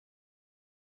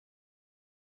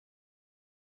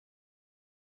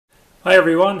Hey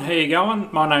everyone, how you going?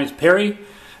 My name's Perry.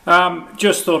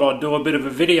 Just thought I'd do a bit of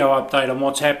a video update on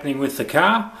what's happening with the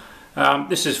car.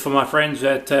 This is for my friends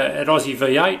at Aussie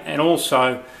V8 and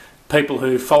also people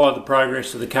who follow the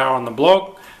progress of the car on the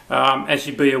blog. As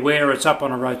you'd be aware, it's up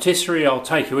on a rotisserie. I'll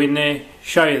take you in there,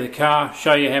 show you the car,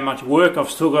 show you how much work I've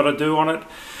still got to do on it,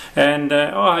 and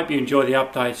I hope you enjoy the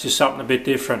update. It's just something a bit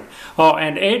different. Oh,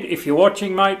 and Ed, if you're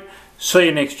watching, mate, see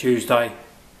you next Tuesday.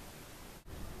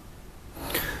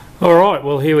 Alright,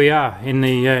 well here we are in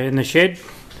the shed.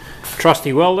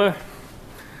 Trusty welder.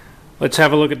 Let's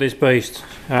have a look at this beast.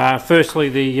 Firstly,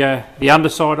 the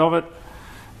underside of it.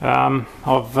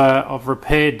 I've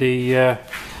repaired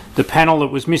the panel that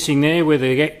was missing there where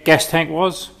the gas tank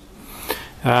was.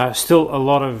 Still a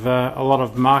lot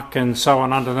of muck and so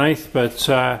on underneath, but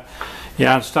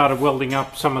yeah, I started welding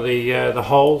up some of the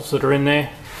holes that are in there.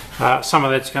 Some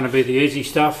of that's going to be the easy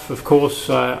stuff. Of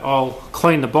course, I'll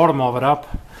clean the bottom of it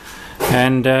up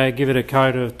and give it a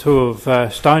coat or two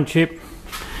of stone chip.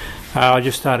 I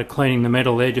just started cleaning the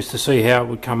metal there just to see how it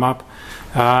would come up.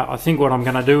 I think what I'm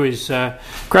going to do is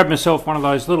grab myself one of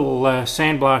those little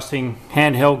sandblasting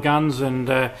handheld guns and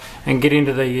get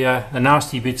into the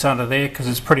nasty bits under there, because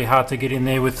it's pretty hard to get in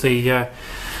there with the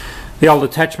old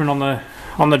attachment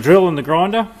on the drill and the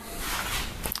grinder.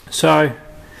 So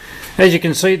as you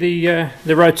can see,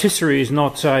 the rotisserie is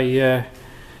not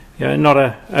not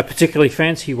a particularly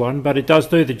fancy one, but it does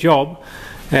do the job,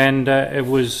 and it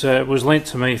was lent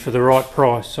to me for the right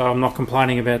price, so I'm not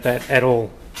complaining about that at all.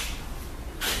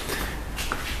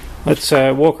 Let's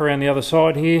walk around the other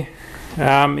side here.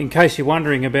 In case you're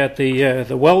wondering about the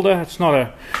welder, it's not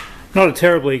a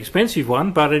terribly expensive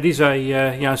one, but it is a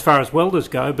as far as welders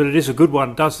go, but it is a good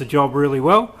one. It does the job really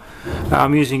well.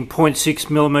 I'm using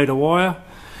 0.6mm wire,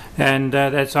 and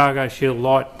that's Argo Shield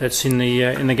light that's in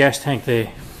the gas tank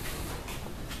there.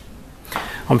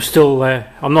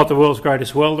 I'm not the world's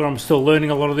greatest welder. I'm still learning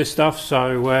a lot of this stuff,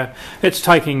 so it's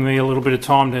taking me a little bit of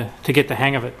time to get the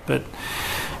hang of it. But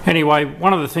anyway,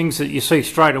 one of the things that you see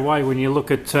straight away when you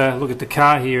look at the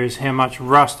car here is how much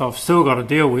rust I've still got to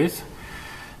deal with.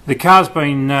 The car's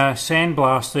been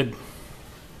sandblasted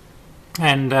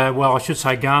and well, I should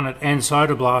say garnet and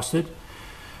soda blasted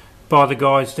by the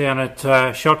guys down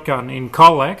at Shotgun in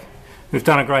Colac. We've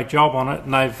done a great job on it,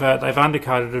 and they've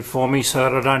undercoated it for me so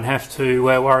that I don't have to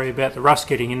worry about the rust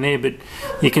getting in there. But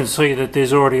you can see that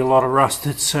there's already a lot of rust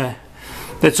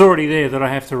that's already there that I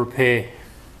have to repair.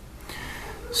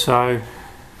 So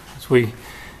as we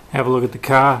have a look at the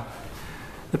car,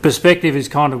 the perspective is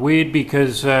kind of weird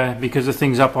because the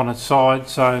thing's up on its side.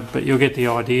 So, but you'll get the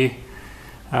idea.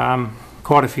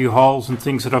 Quite a few holes and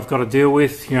things that I've got to deal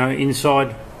with,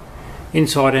 inside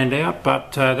and out.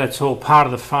 But that's all part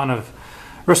of the fun of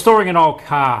restoring an old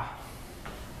car.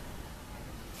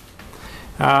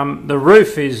 The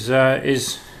roof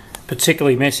is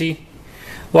particularly messy.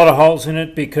 A lot of holes in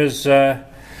it because the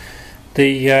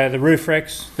roof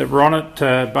racks that were on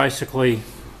it, basically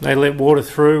they let water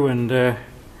through and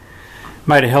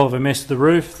made a hell of a mess of the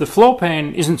roof. The floor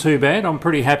pan isn't too bad. I'm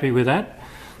pretty happy with that.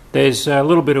 There's a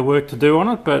little bit of work to do on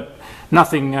it, but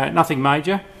nothing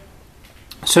major.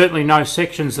 Certainly no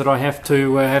sections that I have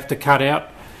to cut out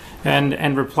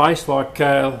and replace like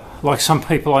some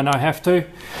people I know have to.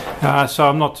 So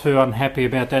I'm not too unhappy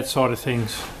about that side of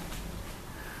things.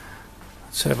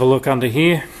 Let's have a look under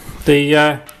here.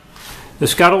 The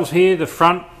scuttles here, the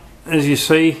front, as you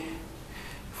see,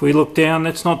 if we look down,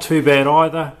 that's not too bad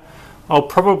either. I'll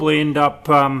probably end up,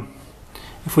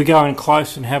 if we go in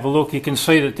close and have a look, you can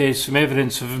see that there's some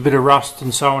evidence of a bit of rust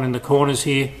and so on in the corners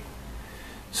here.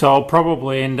 So I'll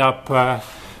probably end up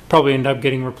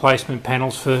getting replacement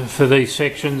panels for these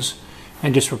sections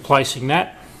and just replacing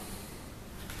that.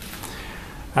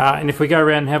 And if we go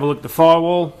around and have a look at the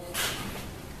firewall,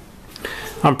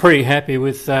 I'm pretty happy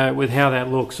with how that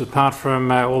looks, apart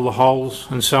from all the holes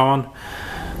and so on.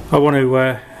 I want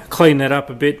to clean that up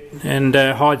a bit and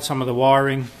hide some of the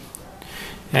wiring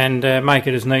and make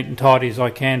it as neat and tidy as I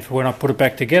can for when I put it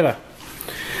back together.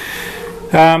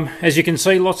 As you can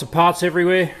see, lots of parts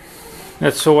everywhere.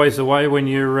 That's always the way when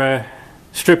you're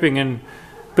stripping and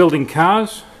building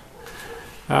cars.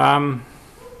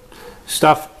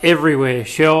 Stuff everywhere,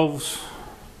 shelves,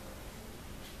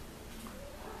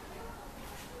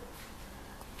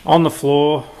 on the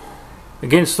floor,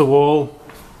 against the wall,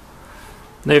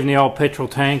 even the old petrol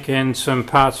tank, and some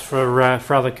parts for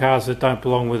other cars that don't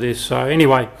belong with this. So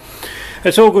anyway,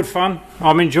 it's all good fun.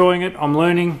 I'm enjoying it, I'm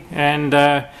learning, and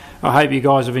I hope you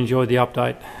guys have enjoyed the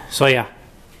update. See ya.